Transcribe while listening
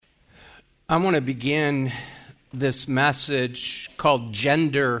I want to begin this message called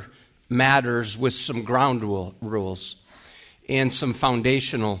Gender Matters with some ground rules and some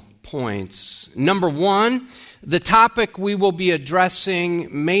foundational points. Number one, the topic we will be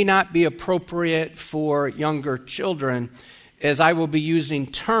addressing may not be appropriate for younger children, as I will be using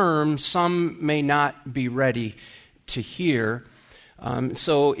terms some may not be ready to hear.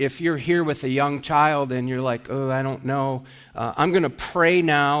 So if you're here with a young child and you're like, oh, I don't know, I'm going to pray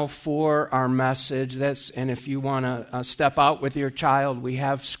now for our message. And if you want to step out with your child, we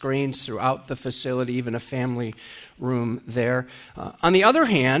have screens throughout the facility, even a family room there. On the other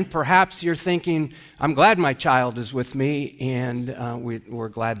hand, perhaps you're thinking, I'm glad my child is with me, and we're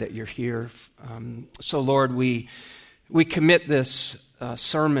glad that you're here. So Lord, we commit this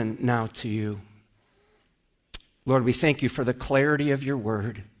sermon now to you. Lord, we thank you for the clarity of your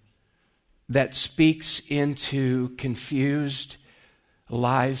word that speaks into confused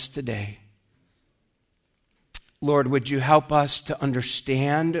lives today. Lord, would you help us to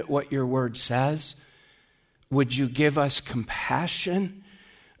understand what your word says? Would you give us compassion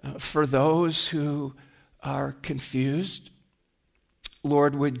for those who are confused?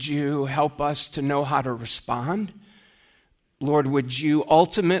 Lord, would you help us to know how to respond? Lord, would you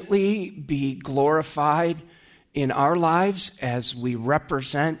ultimately be glorified in our lives as we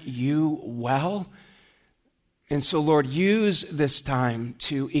represent you well? And so, Lord, use this time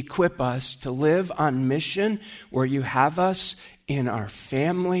to equip us to live on mission where you have us in our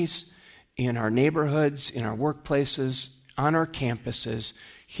families, in our neighborhoods, in our workplaces, on our campuses,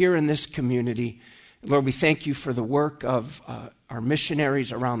 here in this community. Lord, we thank you for the work of our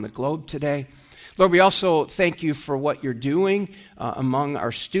missionaries around the globe today. Lord, we also thank you for what you're doing among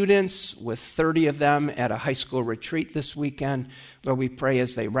our students, with 30 of them at a high school retreat this weekend. Lord, we pray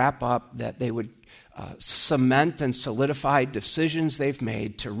as they wrap up that they would cement and solidify decisions they've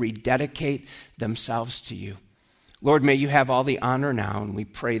made to rededicate themselves to you. Lord, may you have all the honor now, and we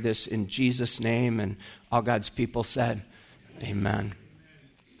pray this in Jesus' name, and all God's people said, amen.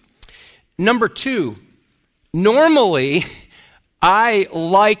 Number two, normally I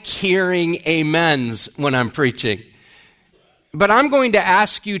like hearing amens when I'm preaching, but I'm going to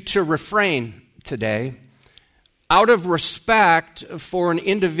ask you to refrain today out of respect for an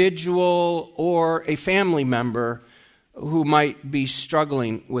individual or a family member who might be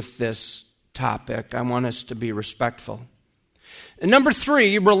struggling with this topic. I want us to be respectful. And number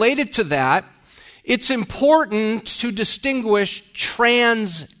three, related to that, it's important to distinguish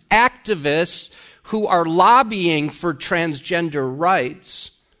trans activists who are lobbying for transgender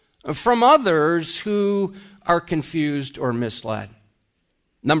rights from others who are confused or misled.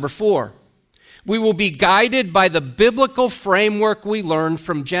 Number four, we will be guided by the biblical framework we learned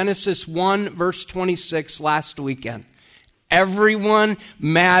from Genesis 1, verse 26 last weekend. Everyone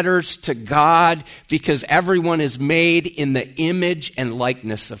matters to God because everyone is made in the image and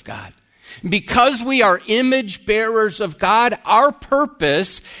likeness of God. Because we are image bearers of God, our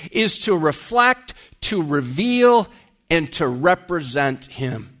purpose is to reflect, to reveal, and to represent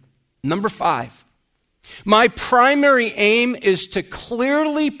him. Number five, my primary aim is to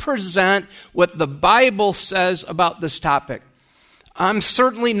clearly present what the Bible says about this topic. I'm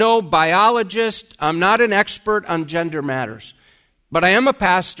certainly no biologist. I'm not an expert on gender matters, but I am a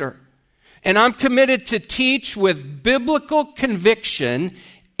pastor, and I'm committed to teach with biblical conviction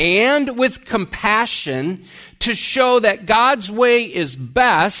and with compassion to show that God's way is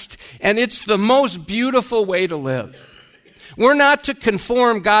best and it's the most beautiful way to live. We're not to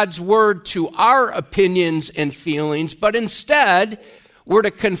conform God's word to our opinions and feelings, but instead we're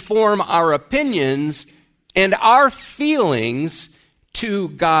to conform our opinions and our feelings to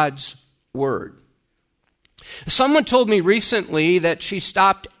God's word. Someone told me recently that she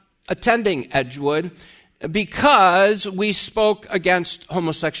stopped attending Edgewood because we spoke against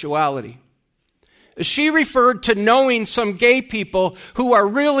homosexuality. She referred to knowing some gay people who are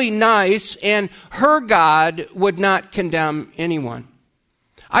really nice, and her God would not condemn anyone.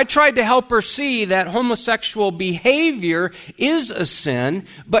 I tried to help her see that homosexual behavior is a sin,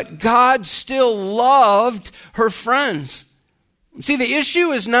 but God still loved her friends. See, the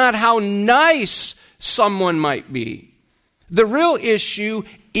issue is not how nice someone might be. The real issue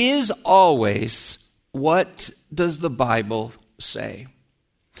is always, what does the Bible say?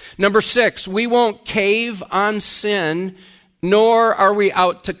 Number six, we won't cave on sin, nor are we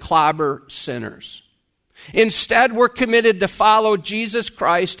out to clobber sinners. Instead, we're committed to follow Jesus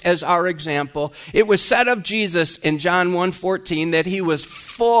Christ as our example. It was said of Jesus in John 1:14 that he was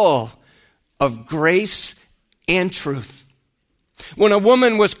full of grace and truth. When a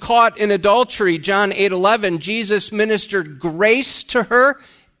woman was caught in adultery, John 8:11, Jesus ministered grace to her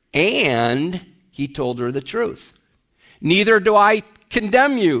And he told her the truth. Neither do I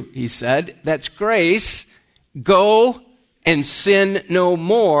condemn you, he said. That's grace. Go and sin no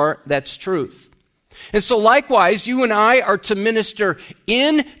more. That's truth. And so likewise, you and I are to minister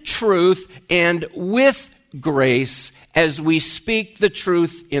in truth and with grace as we speak the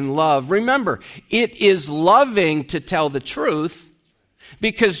truth in love. Remember, it is loving to tell the truth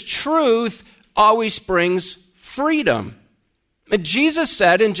because truth always brings freedom. Jesus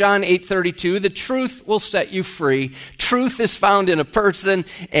said in John 8:32, the truth will set you free. Truth is found in a person,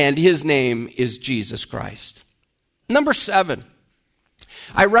 and his name is Jesus Christ. Number 7,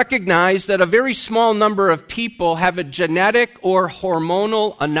 I recognize that a very small number of people have a genetic or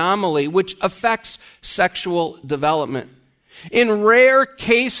hormonal anomaly which affects sexual development. In rare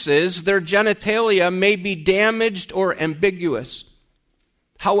cases, their genitalia may be damaged or ambiguous.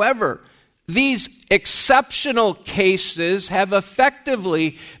 However, these exceptional cases have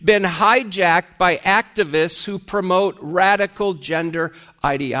effectively been hijacked by activists who promote radical gender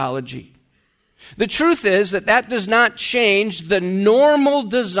ideology. The truth is that does not change the normal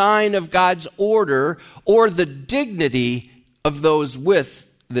design of God's order or the dignity of those with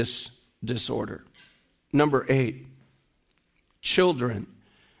this disorder. Number 8, children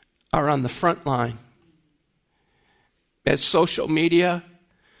are on the front line. As social media,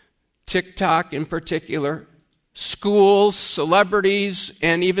 TikTok in particular, schools, celebrities,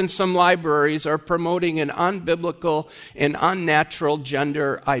 and even some libraries are promoting an unbiblical and unnatural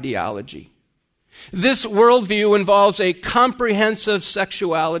gender ideology. This worldview involves a comprehensive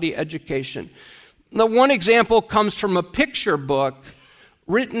sexuality education. Now, one example comes from a picture book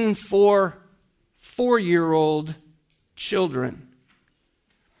written for 4-year-old children.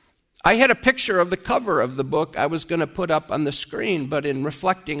 I had a picture of the cover of the book I was going to put up on the screen, but in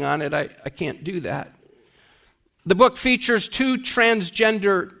reflecting on it, I can't do that. The book features 2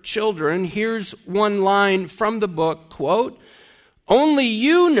 transgender children. Here's one line from the book, quote, "Only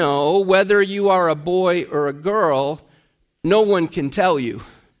you know whether you are a boy or a girl. No one can tell you."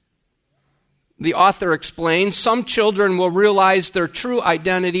 The author explains, some children will realize their true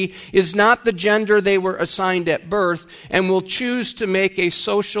identity is not the gender they were assigned at birth and will choose to make a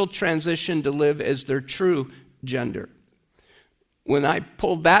social transition to live as their true gender. When I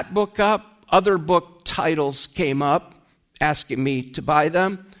pulled that book up, other book titles came up asking me to buy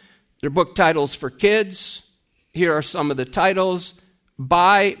them. They're book titles for kids. Here are some of the titles: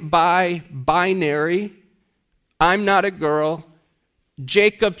 Binary, I'm Not a Girl,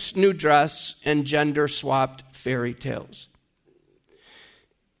 Jacob's New Dress, and Gender-Swapped Fairy Tales.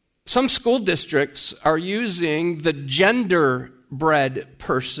 Some school districts are using the gender-bred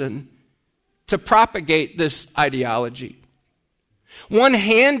person to propagate this ideology. One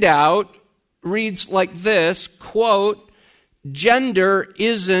handout reads like this, quote, "Gender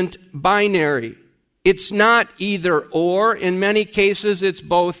isn't binary. It's not either or. In many cases, it's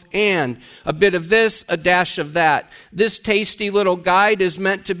both and. A bit of this, a dash of that. This tasty little guide is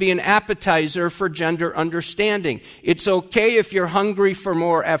meant to be an appetizer for gender understanding. It's okay if you're hungry for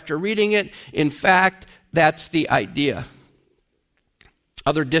more after reading it. In fact, that's the idea."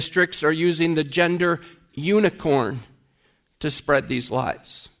 Other districts are using the gender unicorn to spread these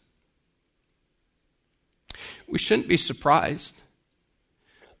lies. We shouldn't be surprised.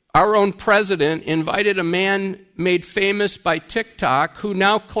 Our own president invited a man made famous by TikTok who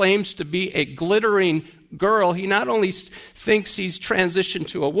now claims to be a glittering girl. He not only thinks he's transitioned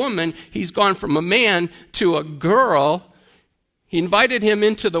to a woman, he's gone from a man to a girl. He invited him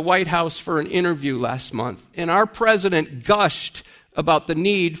into the White House for an interview last month, and our president gushed about the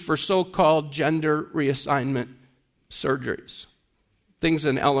need for so-called gender reassignment surgeries. Things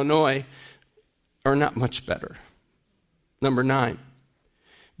in Illinois are not much better. Number 9.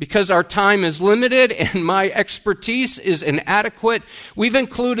 Because our time is limited and my expertise is inadequate, we've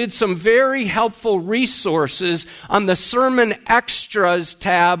included some very helpful resources on the Sermon Extras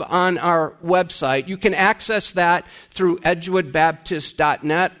tab on our website. You can access that through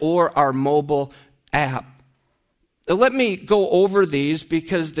edgewoodbaptist.net or our mobile app. Let me go over these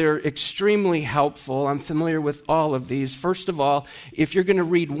because they're extremely helpful. I'm familiar with all of these. First of all, if you're going to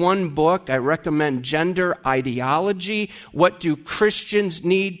read one book, I recommend Gender Ideology. What do Christians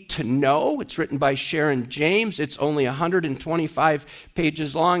need to know? It's written by Sharon James. It's only 125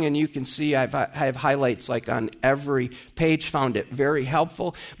 pages long, and you can see I have highlights like on every page. Found it very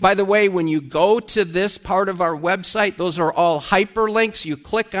helpful. By the way, when you go to this part of our website, those are all hyperlinks. You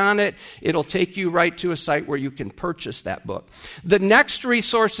click on it, it'll take you right to a site where you can purchase that book. The next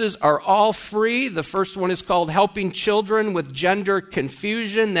resources are all free. The first one is called Helping Children with Gender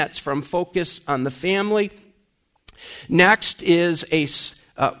Confusion. That's from Focus on the Family. Next is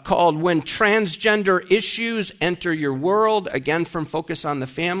called When Transgender Issues Enter Your World, again from Focus on the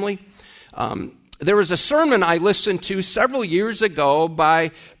Family. There was a sermon I listened to several years ago by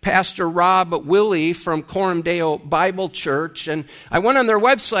Pastor Rob Willie from Coram Deo Bible Church, and I went on their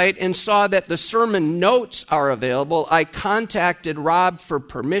website and saw that the sermon notes are available. I contacted Rob for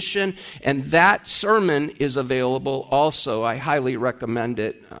permission, and that sermon is available also. I highly recommend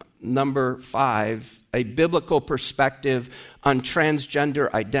it. Number 5, A Biblical Perspective on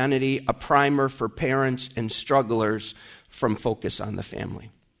Transgender Identity, a primer for parents and strugglers from Focus on the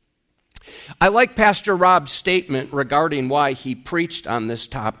Family. I like Pastor Rob's statement regarding why he preached on this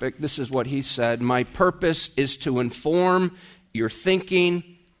topic. This is what he said: "My purpose is to inform your thinking,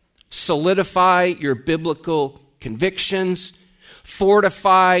 solidify your biblical convictions,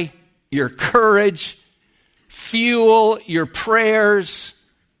 fortify your courage, fuel your prayers,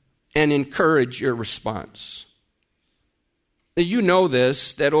 and encourage your response." You know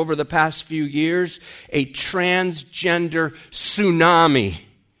this, that over the past few years, a transgender tsunami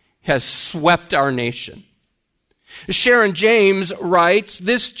has swept our nation. Sharon James writes,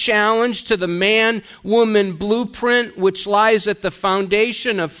 "This challenge to the man-woman blueprint which lies at the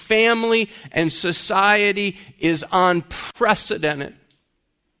foundation of family and society is unprecedented."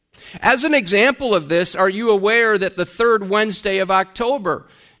 As an example of this, are you aware that the third Wednesday of October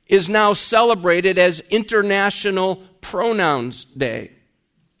is now celebrated as International Pronouns Day?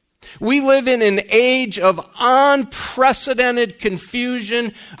 We live in an age of unprecedented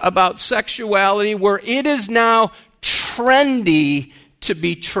confusion about sexuality, where it is now trendy to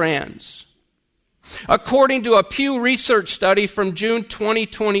be trans. According to a Pew Research study from June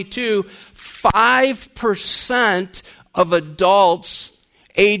 2022, 5% of adults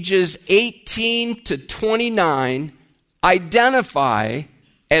ages 18 to 29 identify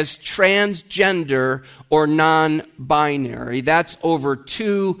as transgender or non-binary. That's over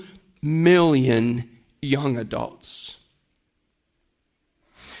 2 million young adults.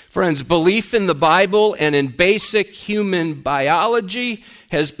 Friends, belief in the Bible and in basic human biology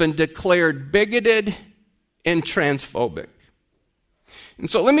has been declared bigoted and transphobic. And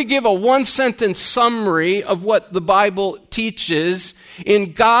so let me give a one-sentence summary of what the Bible teaches.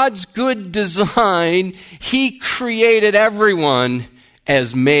 In God's good design, He created everyone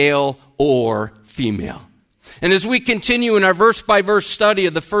as male or female. And as we continue in our verse-by-verse study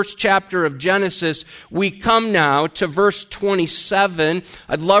of the first chapter of Genesis, we come now to verse 27.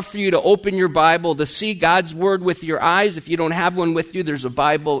 I'd love for you to open your Bible to see God's Word with your eyes. If you don't have one with you, there's a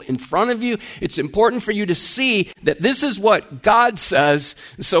Bible in front of you. It's important for you to see that this is what God says.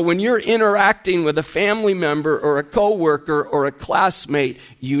 So when you're interacting with a family member or a coworker or a classmate,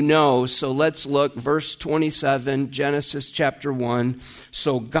 you know. So let's look, verse 27, Genesis chapter 1.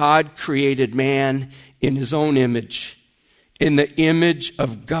 "So God created man in His own image. In the image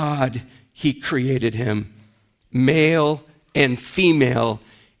of God, He created him. Male and female,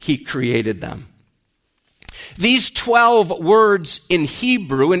 He created them." These 12 words in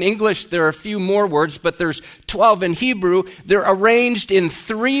Hebrew, in English there are a few more words, but there's 12 in Hebrew. They're arranged in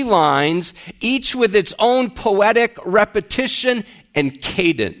 3 lines, each with its own poetic repetition and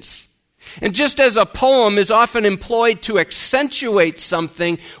cadence. And just as a poem is often employed to accentuate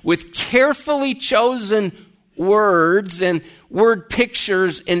something with carefully chosen words and word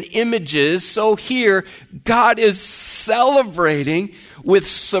pictures and images, so here God is celebrating with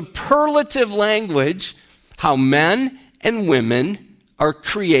superlative language how men and women are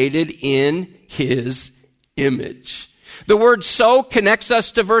created in His image. The word "so" connects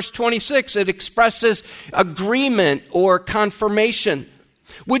us to verse 26. It expresses agreement or confirmation.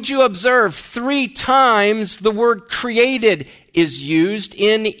 Would you observe 3 times the word "created" is used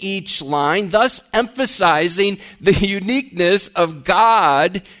in each line, thus emphasizing the uniqueness of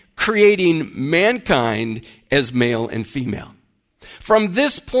God creating mankind as male and female. From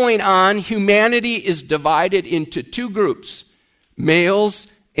this point on, humanity is divided into 2 groups, males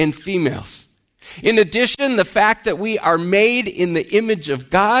and females. In addition, the fact that we are made in the image of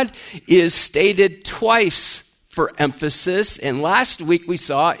God is stated twice for emphasis. And last week we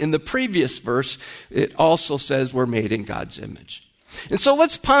saw in the previous verse, it also says we're made in God's image. And so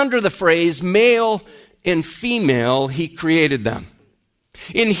let's ponder the phrase "male and female, He created them."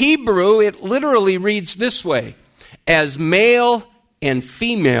 In Hebrew, it literally reads this way: "As male and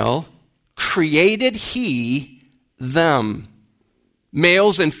female created He them."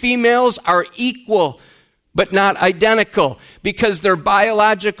 Males and females are equal, but not identical, because their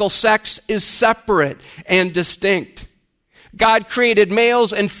biological sex is separate and distinct. God created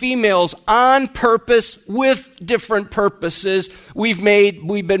males and females on purpose with different purposes. We've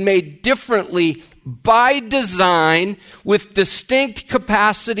been made differently by design with distinct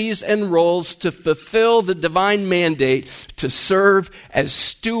capacities and roles to fulfill the divine mandate to serve as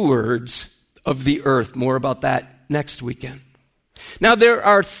stewards of the earth. More about that next weekend. Now, there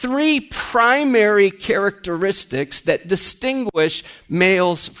are three primary characteristics that distinguish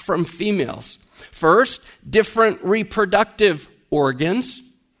males from females. First, different reproductive organs.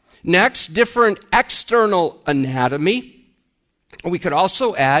 Next, different external anatomy. We could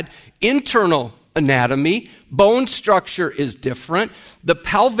also add internal anatomy. Bone structure is different. The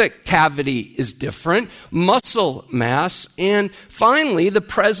pelvic cavity is different. Muscle mass. And finally, the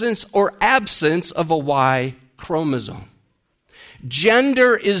presence or absence of a Y chromosome.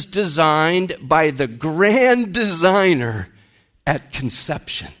 Gender is designed by the grand designer at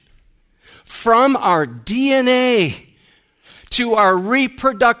conception. From our DNA to our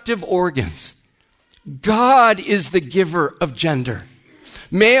reproductive organs, God is the giver of gender.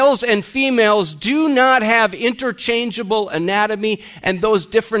 Males and females do not have interchangeable anatomy, and those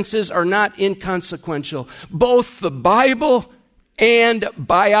differences are not inconsequential. Both the Bible and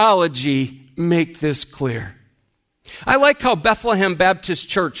biology make this clear. I like how Bethlehem Baptist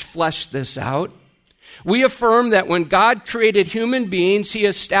Church fleshed this out. We affirm that when God created human beings, he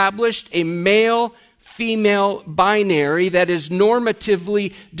established a male-female binary that is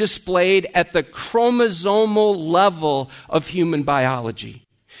normatively displayed at the chromosomal level of human biology.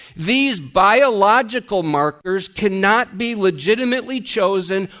 These biological markers cannot be legitimately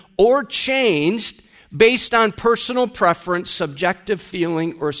chosen or changed based on personal preference, subjective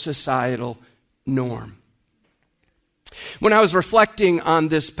feeling, or societal norm. When I was reflecting on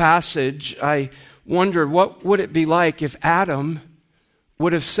this passage, I wondered, what would it be like if Adam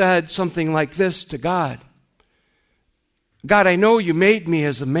would have said something like this to God? God, I know you made me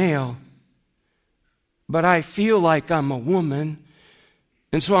as a male, but I feel like I'm a woman,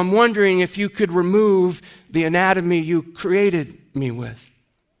 and so I'm wondering if you could remove the anatomy you created me with.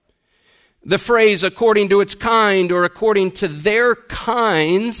 The phrase, according to its kind or according to their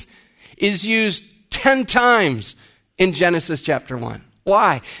kinds, is used 10 times in Genesis chapter 1.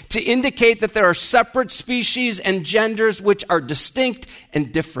 Why? To indicate that there are separate species and genders which are distinct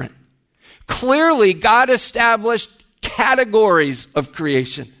and different. Clearly, God established categories of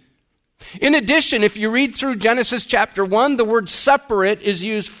creation. In addition, if you read through Genesis chapter 1, the word separate is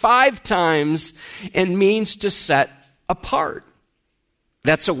used 5 times and means to set apart.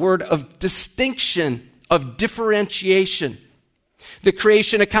 That's a word of distinction, of differentiation. The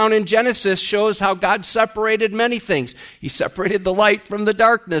creation account in Genesis shows how God separated many things. He separated the light from the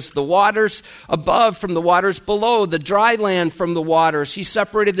darkness, the waters above from the waters below, the dry land from the waters. He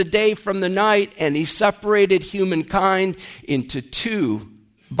separated the day from the night, and he separated humankind into 2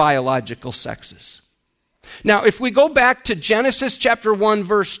 biological sexes. Now, if we go back to Genesis chapter 1,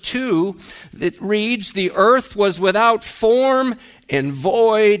 verse 2, it reads, "The earth was without form and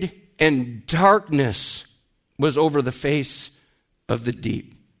void, and darkness was over the face of the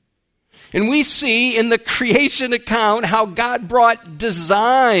deep." And we see in the creation account how God brought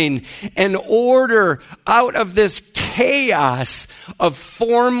design and order out of this chaos of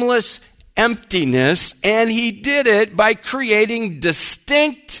formless emptiness, and he did it by creating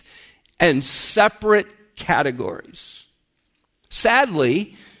distinct and separate categories.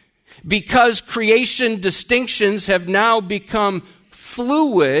 Sadly, because creation distinctions have now become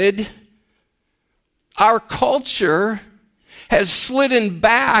fluid, our culture has slidden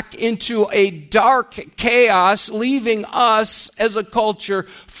back into a dark chaos, leaving us as a culture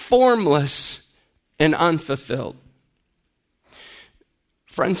formless and unfulfilled.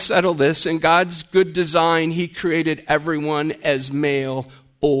 Friends, settle this. In God's good design, he created everyone as male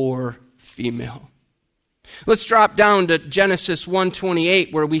or female. Let's drop down to Genesis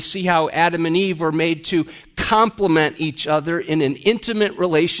 1:28, where we see how Adam and Eve were made to complement each other in an intimate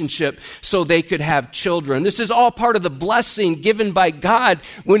relationship so they could have children. This is all part of the blessing given by God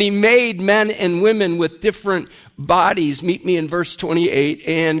when he made men and women with different bodies. Meet me in verse 28.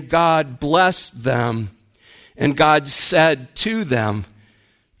 "And God blessed them, and God said to them,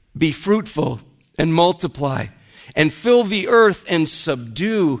 be fruitful and multiply, and fill the earth and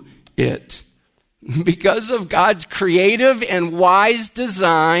subdue it." Because of God's creative and wise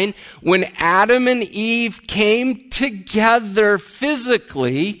design, when Adam and Eve came together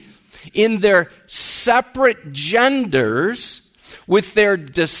physically in their separate genders with their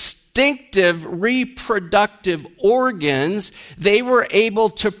distinctive reproductive organs, they were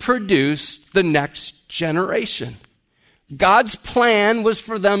able to produce the next generation. God's plan was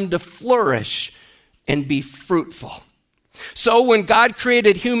for them to flourish and be fruitful. So when God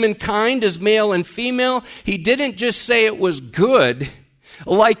created humankind as male and female, he didn't just say it was good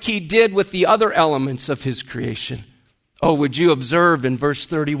like he did with the other elements of his creation. Oh, would you observe in verse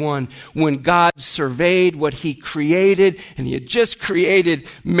 31, when God surveyed what he created, and he had just created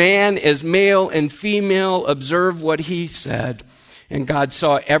man as male and female, observe what he said. And God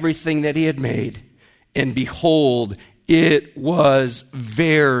saw everything that he had made, and behold, it was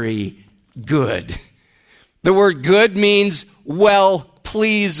very good. The word good means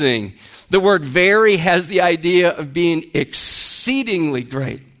well-pleasing. The word very has the idea of being exceedingly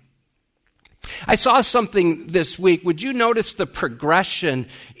great. I saw something this week. Would you notice the progression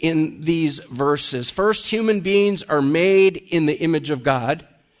in these verses? First, human beings are made in the image of God.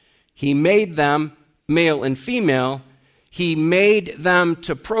 He made them male and female. He made them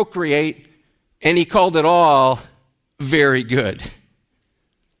to procreate, and he called it all very good.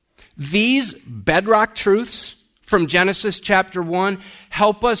 These bedrock truths from Genesis chapter 1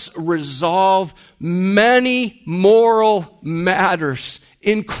 help us resolve many moral matters,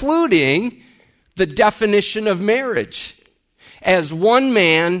 including the definition of marriage as one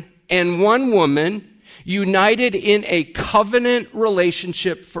man and one woman united in a covenant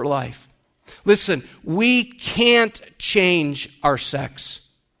relationship for life. Listen, we can't change our sex,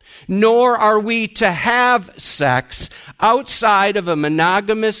 nor are we to have sex outside of a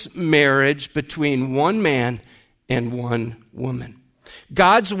monogamous marriage between one man and one woman.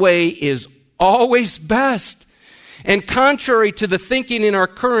 God's way is always best. And contrary to the thinking in our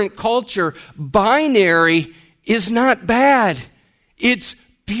current culture, binary is not bad. It's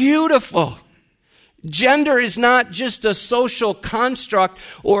beautiful. Gender is not just a social construct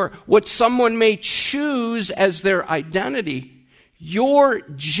or what someone may choose as their identity. Your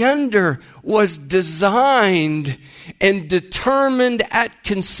gender was designed and determined at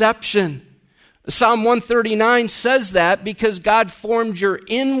conception. Psalm 139 says that because God formed your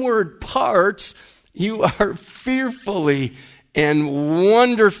inward parts, you are fearfully and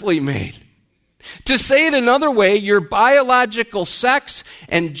wonderfully made. To say it another way, your biological sex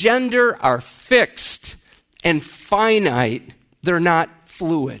and gender are fixed and finite. They're not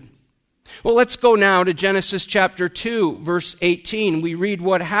fluid. Well, let's go now to Genesis chapter 2, verse 18. We read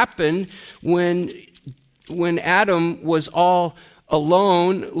what happened when Adam was all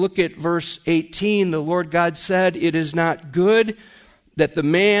alone. Look at verse 18. The Lord God said, "It is not good that the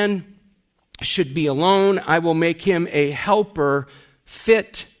man should be alone. I will make him a helper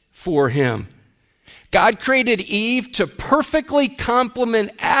fit for him." God created Eve to perfectly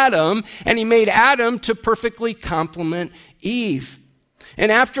complement Adam, and he made Adam to perfectly complement Eve.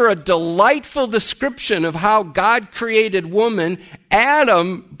 And after a delightful description of how God created woman,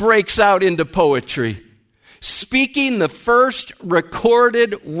 Adam breaks out into poetry, speaking the first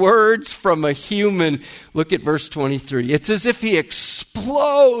recorded words from a human. Look at verse 23. It's as if he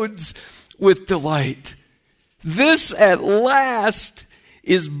explodes with delight. "This at last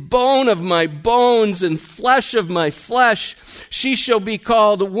is bone of my bones and flesh of my flesh. She shall be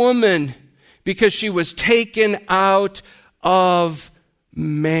called woman because she was taken out of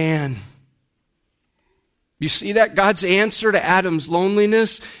man." You see that? God's answer to Adam's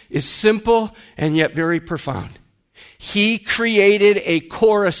loneliness is simple and yet very profound. He created a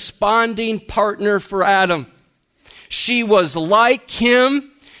corresponding partner for Adam. She was like him.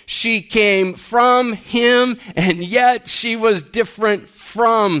 She came from him, and yet she was different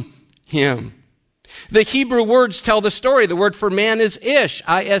from him. The Hebrew words tell the story. The word for man is ish,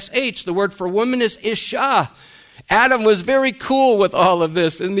 I-S-H. The word for woman is isha. Adam was very cool with all of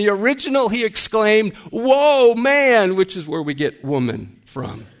this. In the original, he exclaimed, "Whoa, man," which is where we get woman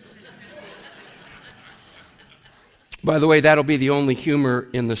from. By the way, that'll be the only humor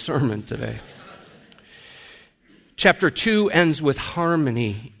in the sermon today. Chapter 2 ends with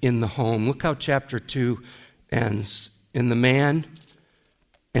harmony in the home. Look how chapter 2 ends. In the man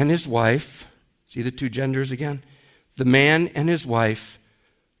and his wife, see the two genders again? The man and his wife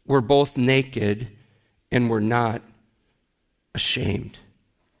were both naked and were not ashamed.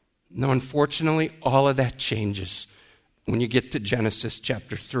 Now, unfortunately, all of that changes when you get to Genesis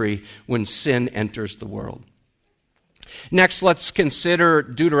chapter 3, when sin enters the world. Next, let's consider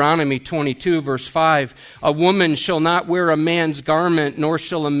Deuteronomy 22, verse 5. "A woman shall not wear a man's garment, nor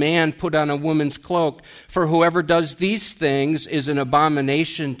shall a man put on a woman's cloak. For whoever does these things is an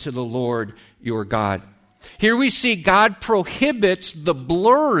abomination to the Lord your God." Here we see God prohibits the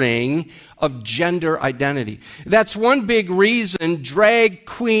blurring of gender identity. That's one big reason Drag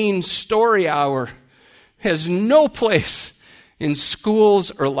Queen Story Hour has no place in schools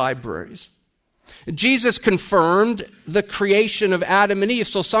or libraries. Jesus confirmed the creation of Adam and Eve.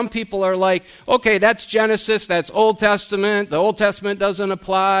 So some people are like, okay, that's Genesis, that's Old Testament. The Old Testament doesn't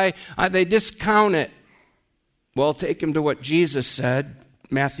apply. They discount it. Well, take them to what Jesus said,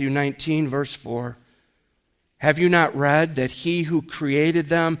 Matthew 19, verse 4. Have you not read that he who created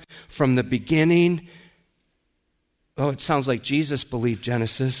them from the beginning, oh, it sounds like Jesus believed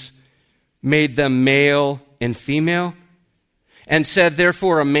Genesis, made them male and female? And said,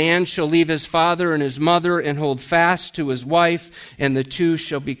 therefore, a man shall leave his father and his mother and hold fast to his wife, and the two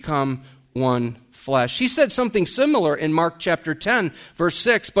shall become one flesh. He said something similar in Mark chapter 10, verse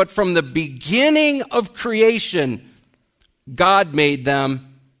 6. But from the beginning of creation, God made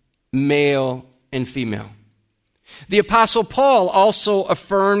them male and female. The Apostle Paul also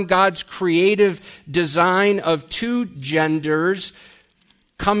affirmed God's creative design of two genders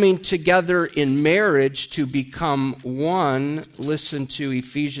coming together in marriage to become one. Listen to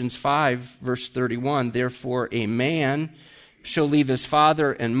Ephesians 5, verse 31. Therefore, a man shall leave his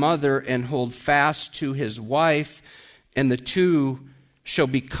father and mother and hold fast to his wife, and the two shall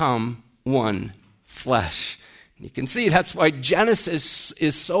become one flesh. You can see that's why Genesis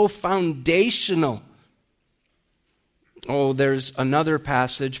is so foundational. Oh, there's another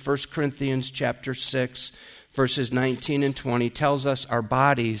passage, 1 Corinthians chapter 6, verses 19 and 20, tells us our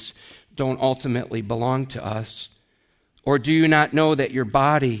bodies don't ultimately belong to us. Or do you not know that your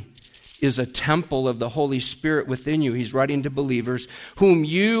body is a temple of the Holy Spirit within you? He's writing to believers, whom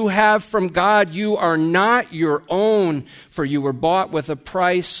you have from God. You are not your own, for you were bought with a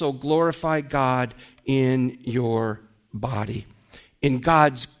price, so glorify God in your body. In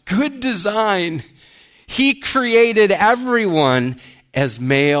God's good design, He created everyone as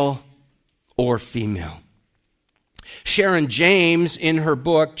male or female. Sharon James, in her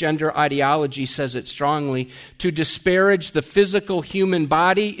book, Gender Ideology, says it strongly. To disparage the physical human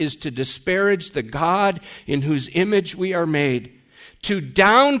body is to disparage the God in whose image we are made. To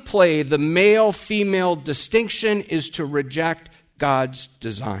downplay the male-female distinction is to reject God's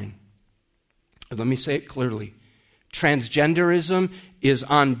design. Let me say it clearly. Transgenderism is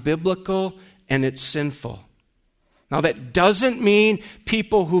unbiblical and it's sinful. Now, that doesn't mean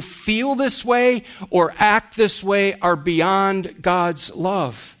people who feel this way or act this way are beyond God's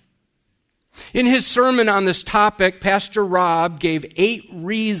love. In his sermon on this topic, Pastor Rob gave 8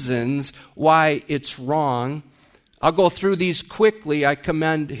 reasons why it's wrong. I'll go through these quickly. I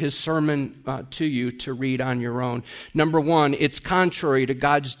commend his sermon to you to read on your own. Number 1, it's contrary to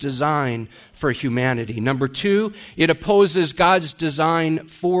God's design for humanity. Number 2, it opposes God's design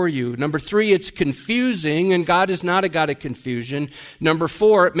for you. Number 3, it's confusing, and God is not a God of confusion. Number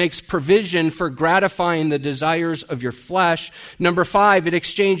 4, it makes provision for gratifying the desires of your flesh. Number 5, it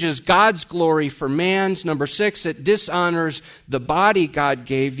exchanges God's glory for man's. Number 6, it dishonors the body God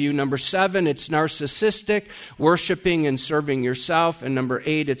gave you. Number 7, it's narcissistic, worshiping and serving yourself. And number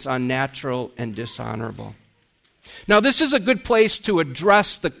 8, it's unnatural and dishonorable. Now, this is a good place to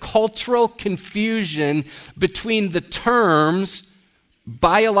address the cultural confusion between the terms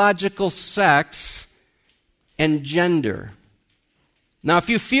biological sex and gender. Now, if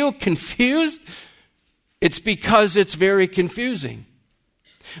you feel confused, it's because it's very confusing.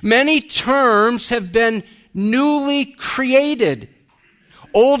 Many terms have been newly created.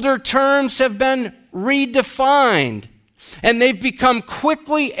 Older terms have been redefined. And they've become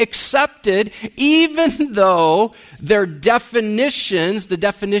quickly accepted, even though their definitions, the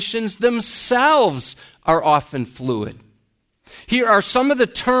definitions themselves, are often fluid. Here are some of the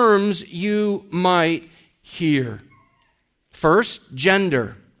terms you might hear. First,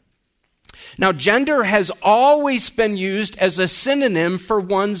 gender. Now, gender has always been used as a synonym for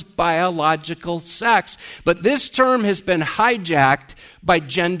one's biological sex, but this term has been hijacked by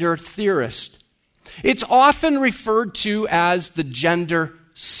gender theorists. It's often referred to as the gender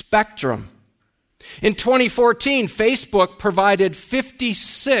spectrum. In 2014, Facebook provided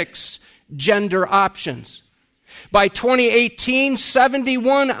 56 gender options. By 2018,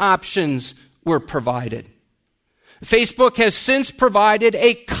 71 options were provided. Facebook has since provided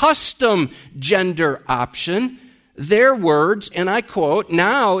a custom gender option. Their words, and I quote,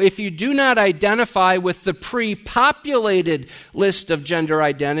 "Now, if you do not identify with the pre-populated list of gender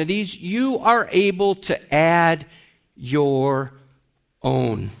identities, you are able to add your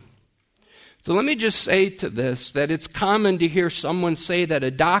own." So let me just say to this that it's common to hear someone say that a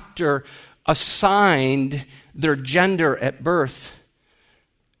doctor assigned their gender at birth.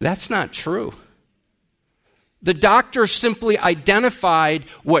 That's not true. The doctor simply identified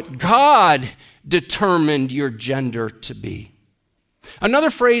what God determined your gender to be.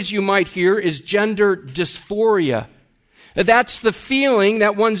 Another phrase you might hear is gender dysphoria. That's the feeling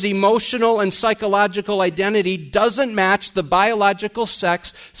that one's emotional and psychological identity doesn't match the biological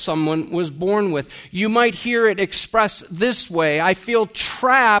sex someone was born with. You might hear it expressed this way: I feel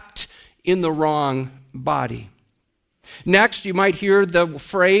trapped in the wrong body. Next, you might hear the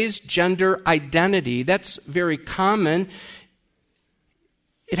phrase gender identity. That's very common.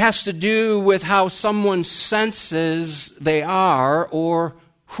 It has to do with how someone senses they are or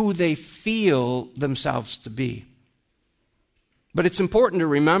who they feel themselves to be. But it's important to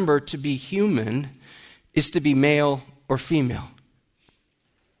remember, to be human is to be male or female.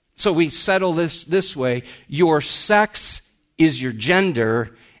 So we settle this way: your sex is your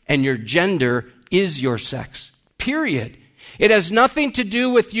gender, and your gender is your sex. Period. It has nothing to do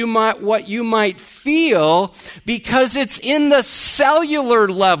with what you might feel, because it's in the cellular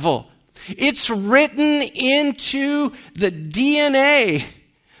level. It's written into the DNA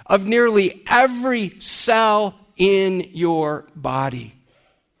of nearly every cell in your body.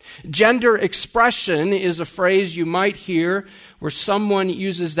 Gender expression is a phrase you might hear where someone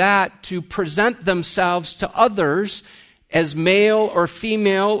uses that to present themselves to others as male or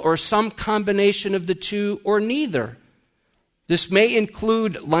female or some combination of the two or neither. This may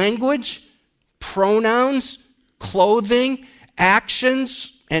include language, pronouns, clothing,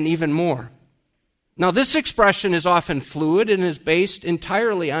 actions, and even more. Now, this expression is often fluid and is based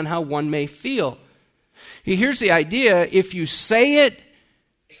entirely on how one may feel. Here's the idea: if you say it,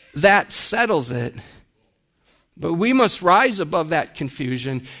 that settles it. But we must rise above that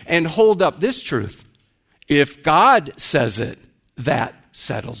confusion and hold up this truth: if God says it, that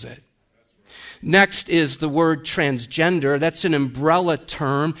settles it. Next is the word transgender. That's an umbrella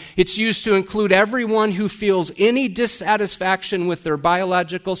term. It's used to include everyone who feels any dissatisfaction with their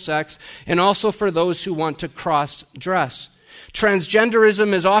biological sex, and also for those who want to cross-dress.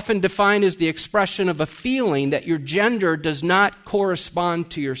 Transgenderism is often defined as the expression of a feeling that your gender does not correspond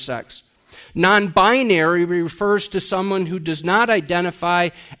to your sex. Non-binary refers to someone who does not identify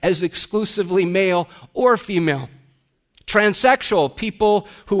as exclusively male or female. Transsexual, people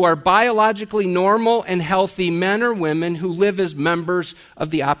who are biologically normal and healthy men or women who live as members of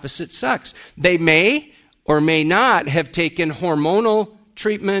the opposite sex. They may or may not have taken hormonal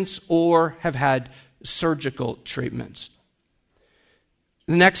treatments or have had surgical treatments.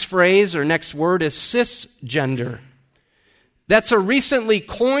 The next phrase or next word is cisgender. That's a recently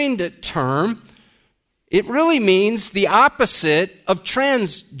coined term. It really means the opposite of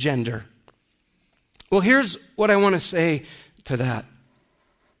transgender. Well, here's what I want to say to that.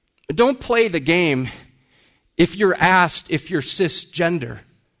 Don't play the game if you're asked if you're cisgender.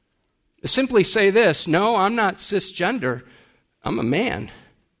 Simply say this: no, I'm not cisgender. I'm a man,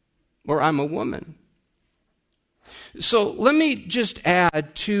 or I'm a woman. So let me just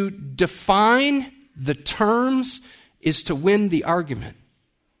add, to define the terms is to win the argument.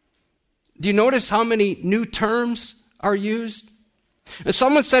 Do you notice how many new terms are used? And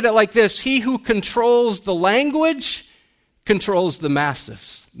someone said it like this: he who controls the language controls the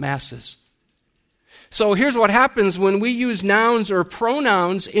masses. So here's what happens when we use nouns or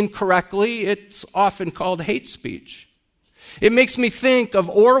pronouns incorrectly. It's often called hate speech. It makes me think of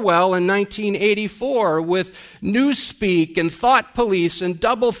Orwell in 1984 with newspeak and thought police and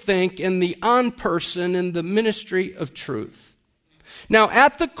doublethink and the on person and the ministry of truth. Now,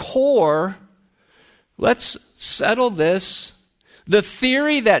 at the core, let's settle this. The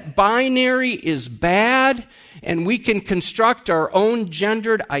theory that binary is bad and we can construct our own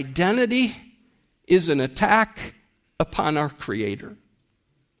gendered identity is an attack upon our Creator.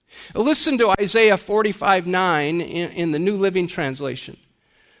 Listen to Isaiah 45:9 in the New Living Translation.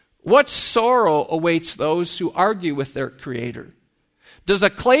 What sorrow awaits those who argue with their Creator? Does a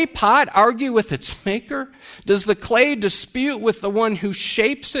clay pot argue with its maker? Does the clay dispute with the one who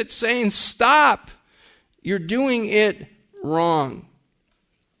shapes it, saying, "Stop, you're doing it wrong"?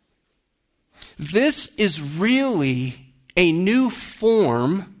 This is really a new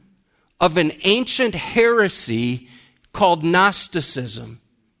form of an ancient heresy called Gnosticism,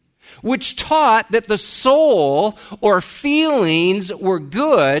 which taught that the soul or feelings were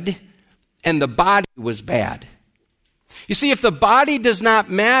good and the body was bad. You see, if the body does not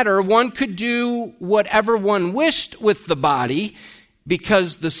matter, one could do whatever one wished with the body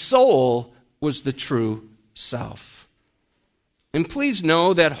because the soul was the true self. And please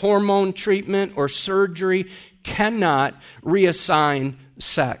know that hormone treatment or surgery cannot reassign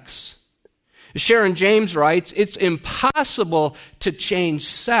sex. Sharon James writes, it's impossible to change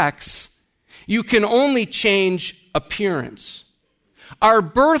sex. You can only change appearance. Our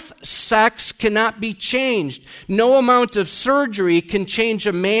birth sex cannot be changed. No amount of surgery can change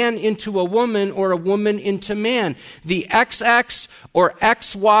a man into a woman or a woman into man. The XX or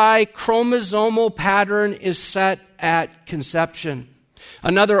XY chromosomal pattern is set at conception.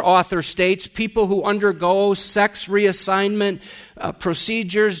 Another author states, people who undergo sex reassignment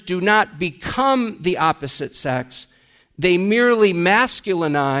procedures do not become the opposite sex. They merely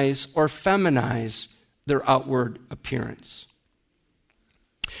masculinize or feminize their outward appearance.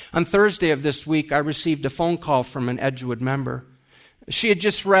 On Thursday of this week, I received a phone call from an Edgewood member. She had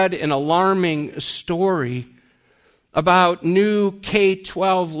just read an alarming story about new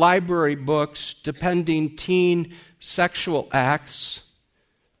K-12 library books depicting teen sexual acts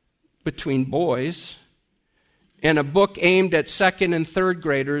between boys, and a book aimed at second and third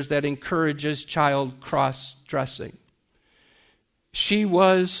graders that encourages child cross-dressing. She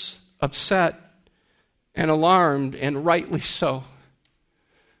was upset and alarmed, and rightly so.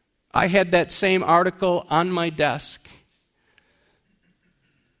 I had that same article on my desk.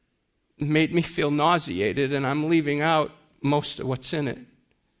 It made me feel nauseated, and I'm leaving out most of what's in it.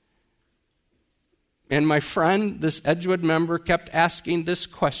 And my friend, this Edgewood member, kept asking this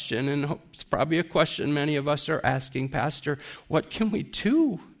question, and it's probably a question many of us are asking, Pastor, what can we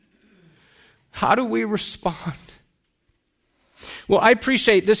do? How do we respond? Well, I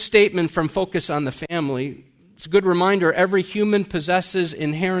appreciate this statement from Focus on the Family. It's a good reminder, every human possesses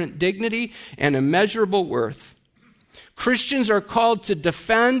inherent dignity and immeasurable worth. Christians are called to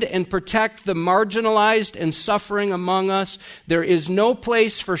defend and protect the marginalized and suffering among us. There is no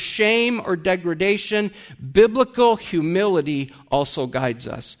place for shame or degradation. Biblical humility also guides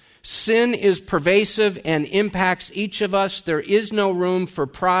us. Sin is pervasive and impacts each of us. There is no room for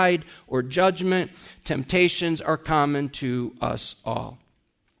pride or judgment. Temptations are common to us all.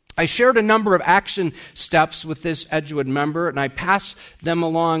 I shared a number of action steps with this Edgewood member, and I pass them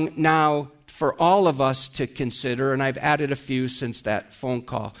along now for all of us to consider, and I've added a few since that phone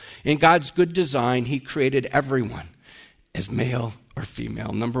call. In God's good design, He created everyone as male or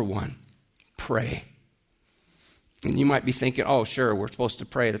female. Number one, pray. And you might be thinking, oh, sure, we're supposed to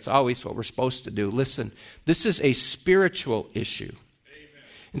pray. That's always what we're supposed to do. Listen, this is a spiritual issue. Amen.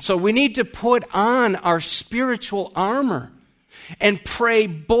 And so we need to put on our spiritual armor and pray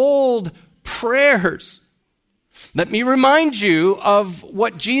bold prayers. Let me remind you of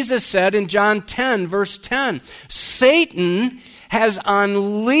what Jesus said in John 10, verse 10. Satan has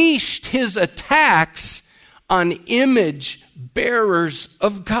unleashed his attacks on image bearers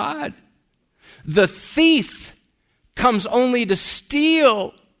of God. The thief comes only to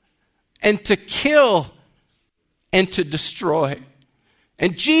steal and to kill and to destroy.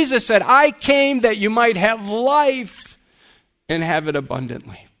 And Jesus said, I came that you might have life and have it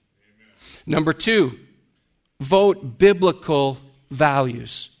abundantly. Amen. Number two, vote biblical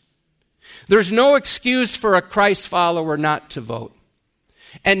values. There's no excuse for a Christ follower not to vote.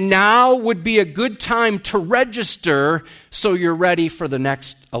 And now would be a good time to register so you're ready for the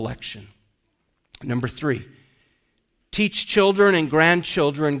next election. Number three, teach children and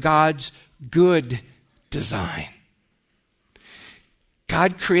grandchildren God's good design.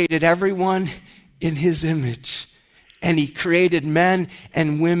 God created everyone in His image, and He created men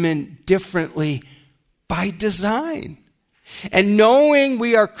and women differently by design. And knowing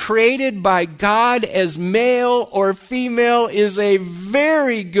we are created by God as male or female is a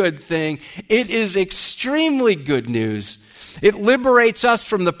very good thing. It is extremely good news. It liberates us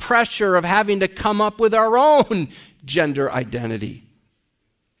from the pressure of having to come up with our own gender identity.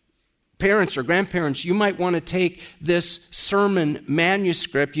 Parents or grandparents, you might want to take this sermon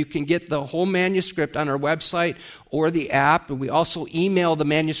manuscript. You can get the whole manuscript on our website or the app. And we also email the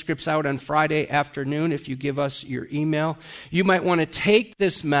manuscripts out on Friday afternoon if you give us your email. You might want to take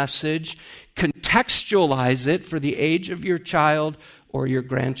this message, contextualize it for the age of your child or your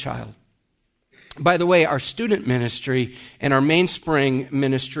grandchild. By the way, our student ministry and our Mainspring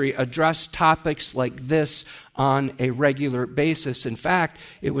ministry address topics like this on a regular basis. In fact,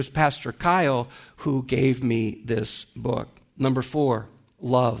 it was Pastor Kyle who gave me this book. Number 4,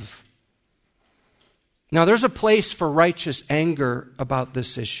 love. Now, there's a place for righteous anger about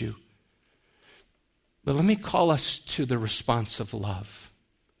this issue. But let me call us to the response of love.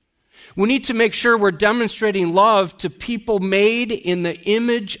 We need to make sure we're demonstrating love to people made in the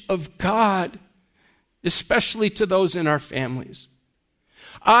image of God, especially to those in our families.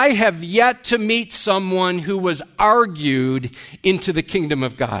 I have yet to meet someone who was argued into the kingdom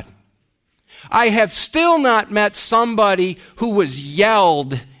of God. I have still not met somebody who was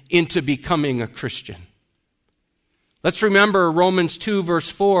yelled into becoming a Christian. Let's remember Romans 2, verse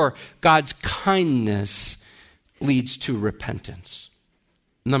 4, God's kindness leads to repentance.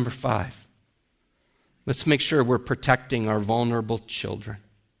 Number 5, let's make sure we're protecting our vulnerable children.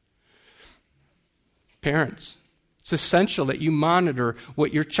 Parents, it's essential that you monitor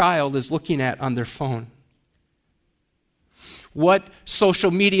what your child is looking at on their phone, what social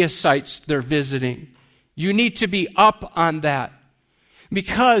media sites they're visiting. You need to be up on that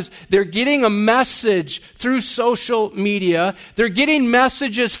because they're getting a message through social media. They're getting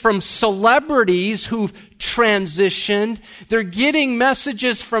messages from celebrities who've transitioned. They're getting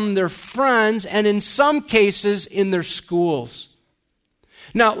messages from their friends and in some cases in their schools.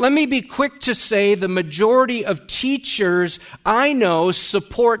 Now, let me be quick to say the majority of teachers I know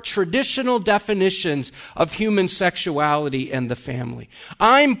support traditional definitions of human sexuality and the family.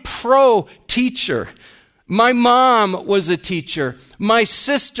 I'm pro-teacher. My mom was a teacher. My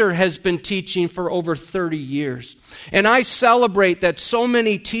sister has been teaching for over 30 years. And I celebrate that so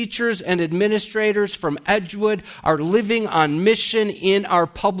many teachers and administrators from Edgewood are living on mission in our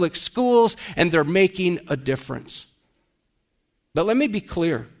public schools, and they're making a difference. But let me be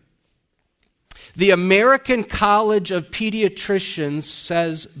clear. The American College of Pediatricians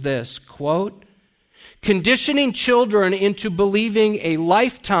says this, quote, "Conditioning children into believing a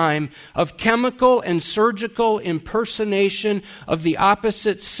lifetime of chemical and surgical impersonation of the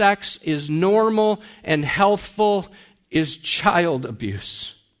opposite sex is normal and healthful is child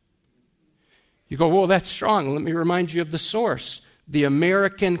abuse." You go, well, that's strong. Let me remind you of the source, the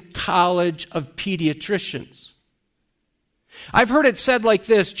American College of Pediatricians. I've heard it said like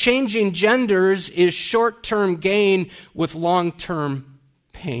this: changing genders is short-term gain with long-term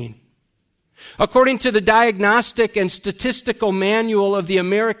pain. According to the Diagnostic and Statistical Manual of the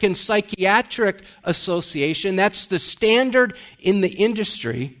American Psychiatric Association, that's the standard in the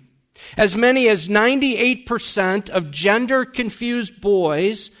industry, as many as 98% of gender-confused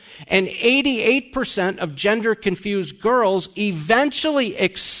boys and 88% of gender-confused girls eventually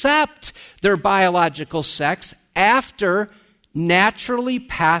accept their biological sex after naturally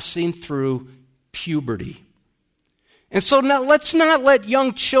passing through puberty. And so now let's not let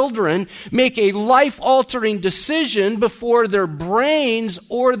young children make a life-altering decision before their brains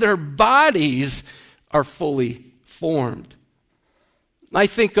or their bodies are fully formed. I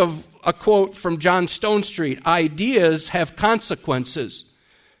think of a quote from John Stonestreet: "Ideas have consequences.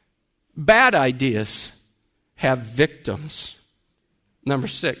 Bad ideas have victims." Number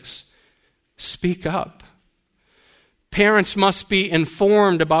 6, speak up. Parents must be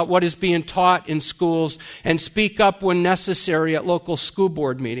informed about what is being taught in schools and speak up when necessary at local school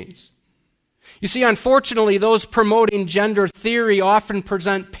board meetings. You see, unfortunately, those promoting gender theory often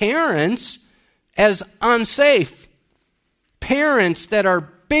present parents as unsafe, parents that are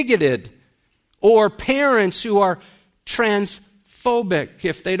bigoted, or parents who are transphobic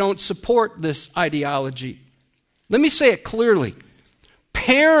if they don't support this ideology. Let me say it clearly.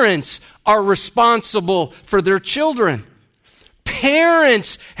 Parents are responsible for their children.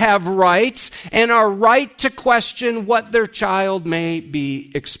 Parents have rights and are right to question what their child may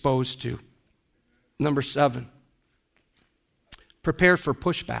be exposed to. Number 7, prepare for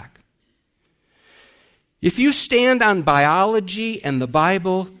pushback. If you stand on biology and the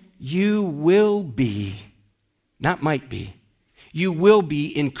Bible, you will be, not might be, you will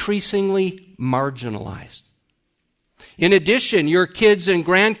be increasingly marginalized. In addition, your kids and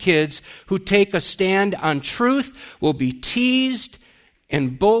grandkids who take a stand on truth will be teased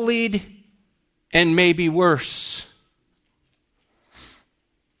and bullied and maybe worse.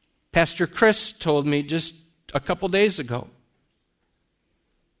 Pastor Chris told me just a couple days ago,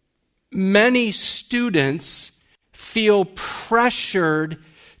 many students feel pressured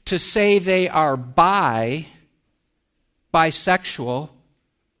to say they are bisexual,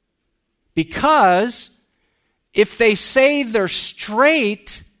 because if they say they're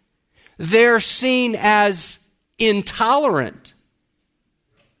straight, they're seen as intolerant.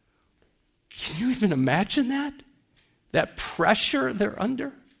 Can you even imagine that? That pressure they're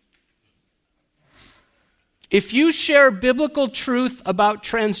under? If you share biblical truth about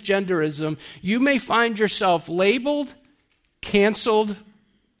transgenderism, you may find yourself labeled, canceled,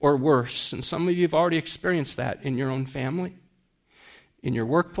 or worse. And some of you have already experienced that in your own family, in your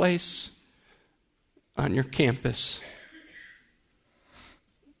workplace, on your campus.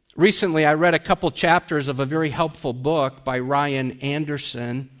 Recently, I read a couple chapters of a very helpful book by Ryan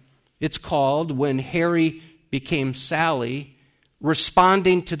Anderson. It's called When Harry Became Sally,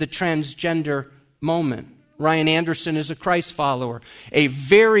 Responding to the Transgender Moment. Ryan Anderson is a Christ follower. A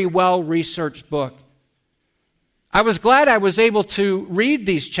very well-researched book. I was glad I was able to read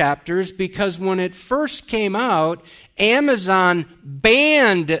these chapters because when it first came out, Amazon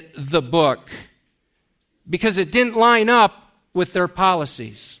banned the book because it didn't line up with their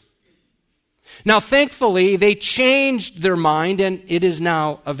policies. Now, thankfully, they changed their mind, and it is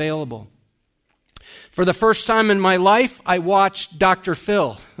now available. For the first time in my life, I watched Dr.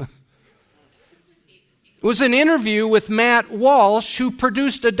 Phil. It was an interview with Matt Walsh, who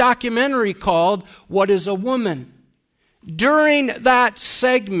produced a documentary called What is a Woman? During that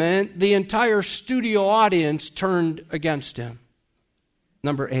segment, the entire studio audience turned against him.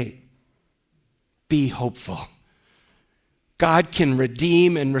 Number 8, be hopeful. God can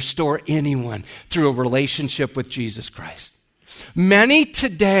redeem and restore anyone through a relationship with Jesus Christ. Many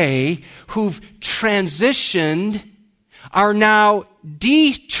today who've transitioned are now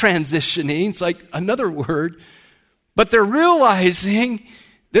detransitioning. It's like another word, but they're realizing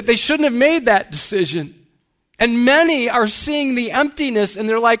that they shouldn't have made that decision. And many are seeing the emptiness and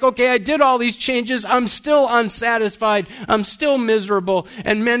they're like, okay, I did all these changes. I'm still unsatisfied. I'm still miserable.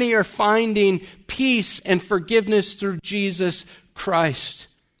 And many are finding peace and forgiveness through Jesus Christ.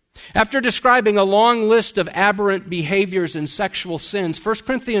 After describing a long list of aberrant behaviors and sexual sins, 1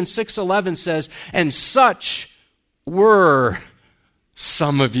 Corinthians 6:11 says, and such were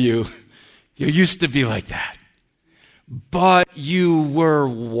some of you. You used to be like that. But you were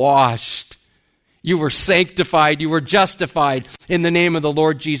washed. You were sanctified. You were justified in the name of the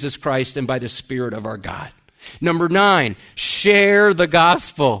Lord Jesus Christ and by the Spirit of our God. Number 9, share the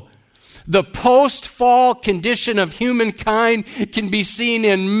gospel. The post-fall condition of humankind can be seen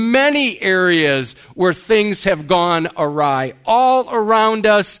in many areas where things have gone awry, all around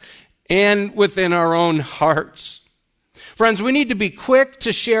us and within our own hearts. Friends, we need to be quick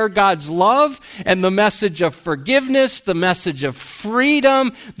to share God's love and the message of forgiveness, the message of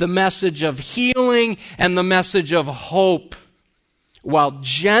freedom, the message of healing, and the message of hope, while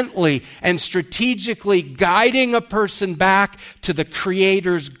gently and strategically guiding a person back to the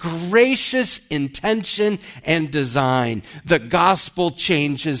Creator's gracious intention and design. The gospel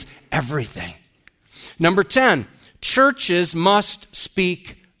changes everything. Number 10, churches must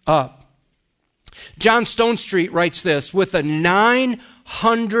speak up. John Stonestreet writes this, with a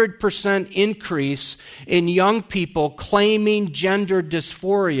 900% increase in young people claiming gender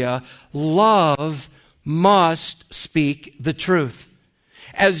dysphoria, love must speak the truth.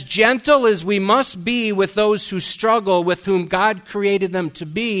 As gentle as we must be with those who struggle with whom God created them to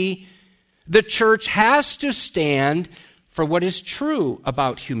be, the church has to stand for what is true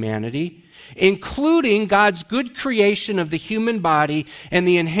about humanity, including God's good creation of the human body and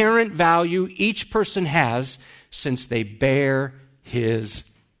the inherent value each person has since they bear His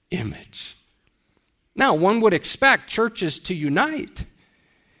image. Now, one would expect churches to unite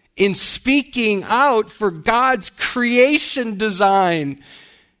in speaking out for God's creation design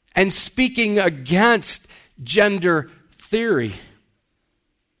and speaking against gender theory.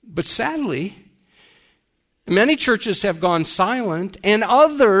 But sadly, many churches have gone silent and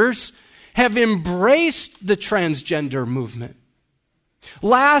others have embraced the transgender movement.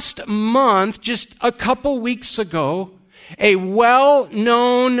 Last month, just a couple weeks ago, a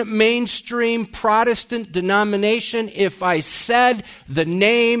well-known mainstream Protestant denomination, if I said the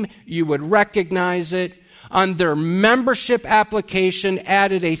name, you would recognize it, on their membership application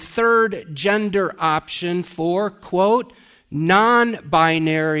added a third gender option for, quote,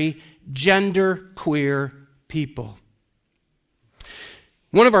 non-binary, genderqueer people.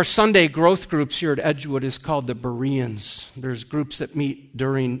 One of our Sunday growth groups here at Edgewood is called the Bereans. There's groups that meet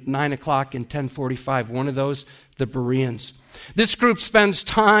during 9 o'clock and 10:45. One of those, the Bereans. This group spends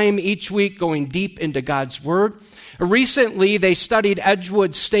time each week going deep into God's Word. Recently, they studied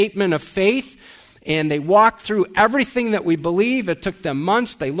Edgewood's statement of faith, and they walked through everything that we believe. It took them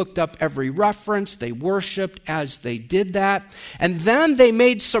months. They looked up every reference. They worshiped as they did that. And then they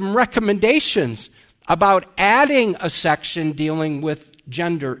made some recommendations about adding a section dealing with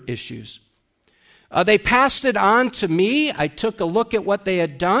gender issues. They passed it on to me. I took a look at what they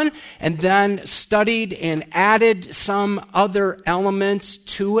had done and then studied and added some other elements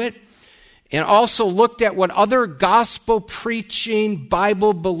to it, and also looked at what other gospel-preaching,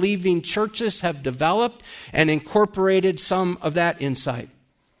 Bible-believing churches have developed and incorporated some of that insight.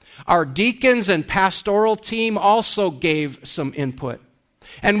 Our deacons and pastoral team also gave some input.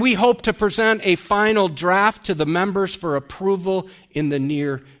 And we hope to present a final draft to the members for approval in the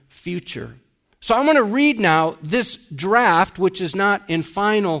near future. So I'm going to read now this draft, which is not in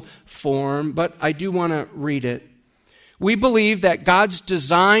final form, but I do want to read it. We believe that God's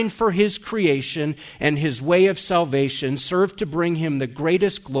design for His creation and His way of salvation serve to bring Him the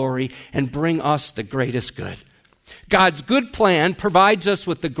greatest glory and bring us the greatest good. God's good plan provides us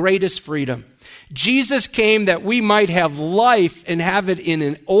with the greatest freedom. Jesus came that we might have life and have it in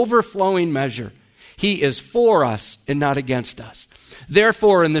an overflowing measure. He is for us and not against us.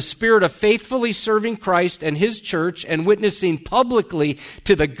 Therefore, in the spirit of faithfully serving Christ and His church and witnessing publicly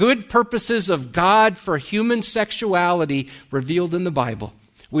to the good purposes of God for human sexuality revealed in the Bible,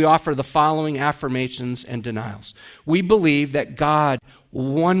 we offer the following affirmations and denials. We believe that God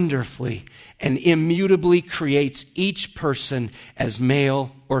wonderfully and immutably creates each person as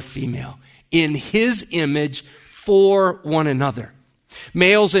male or female in His image for one another.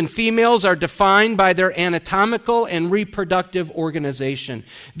 Males and females are defined by their anatomical and reproductive organization.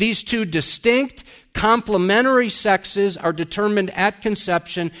 These two distinct, complementary sexes are determined at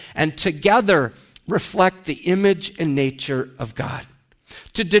conception and together reflect the image and nature of God.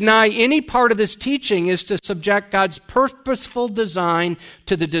 To deny any part of this teaching is to subject God's purposeful design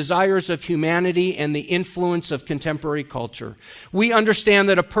to the desires of humanity and the influence of contemporary culture. We understand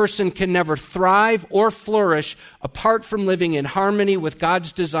that a person can never thrive or flourish apart from living in harmony with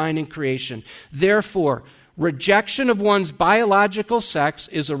God's design and creation. Therefore, rejection of one's biological sex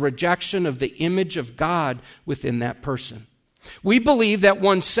is a rejection of the image of God within that person. We believe that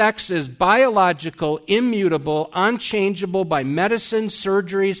one's sex is biological, immutable, unchangeable by medicine,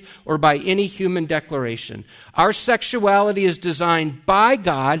 surgeries, or by any human declaration. Our sexuality is designed by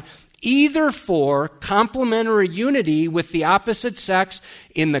God either for complementary unity with the opposite sex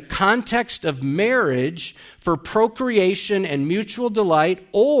in the context of marriage, for procreation and mutual delight,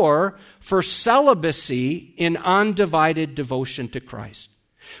 or for celibacy in undivided devotion to Christ.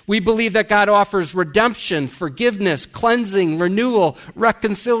 We believe that God offers redemption, forgiveness, cleansing, renewal,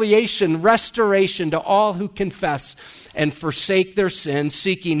 reconciliation, restoration to all who confess and forsake their sins,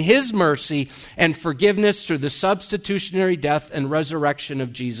 seeking His mercy and forgiveness through the substitutionary death and resurrection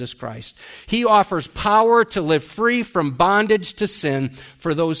of Jesus Christ. He offers power to live free from bondage to sin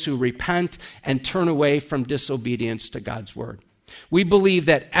for those who repent and turn away from disobedience to God's word. We believe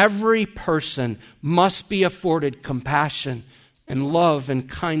that every person must be afforded compassion and love and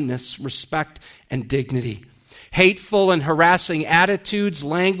kindness, respect and dignity. Hateful and harassing attitudes,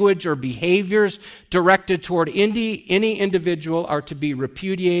 language, or behaviors directed toward any individual are to be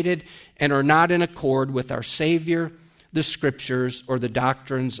repudiated and are not in accord with our Savior, the Scriptures, or the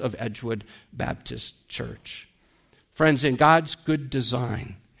doctrines of Edgewood Baptist Church. Friends, in God's good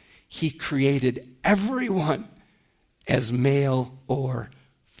design, He created everyone as male or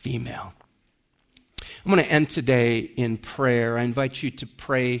female. I'm going to end today in prayer. I invite you to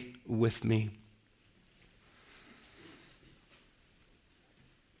pray with me.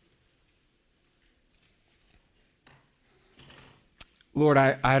 Lord,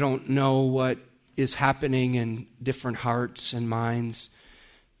 I don't know what is happening in different hearts and minds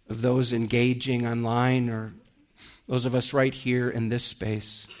of those engaging online or those of us right here in this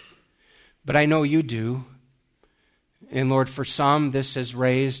space. But I know you do. And Lord, for some, this has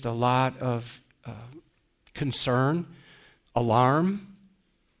raised a lot of concern, alarm.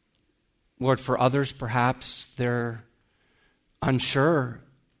 Lord, for others, perhaps they're unsure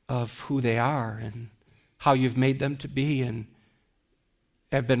of who they are and how you've made them to be and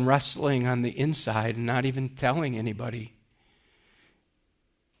have been wrestling on the inside and not even telling anybody.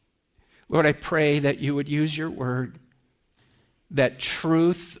 Lord, I pray that you would use your word, that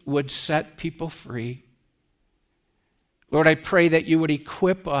truth would set people free. Lord, I pray that you would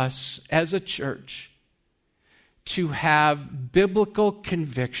equip us as a church to have biblical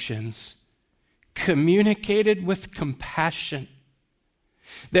convictions communicated with compassion,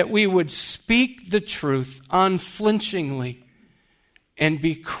 that we would speak the truth unflinchingly and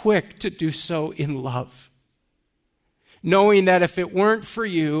be quick to do so in love, knowing that if it weren't for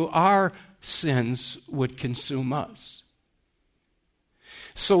you, our sins would consume us.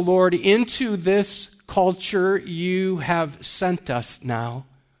 So, Lord, into this culture you have sent us now.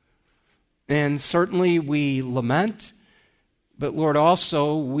 And certainly we lament, but Lord,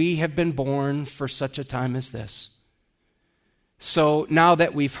 also we have been born for such a time as this. So now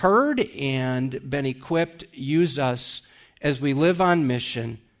that we've heard and been equipped, use us as we live on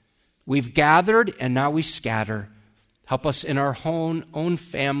mission. We've gathered and now we scatter. Help us in our own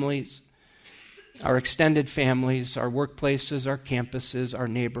families, our extended families, our workplaces, our campuses, our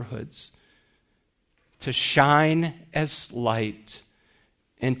neighborhoods, to shine as light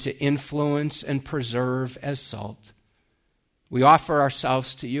and to influence and preserve as salt. We offer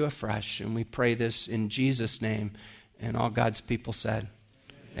ourselves to you afresh, and we pray this in Jesus' name. And all God's people said,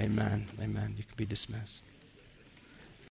 amen. Amen. You can be dismissed.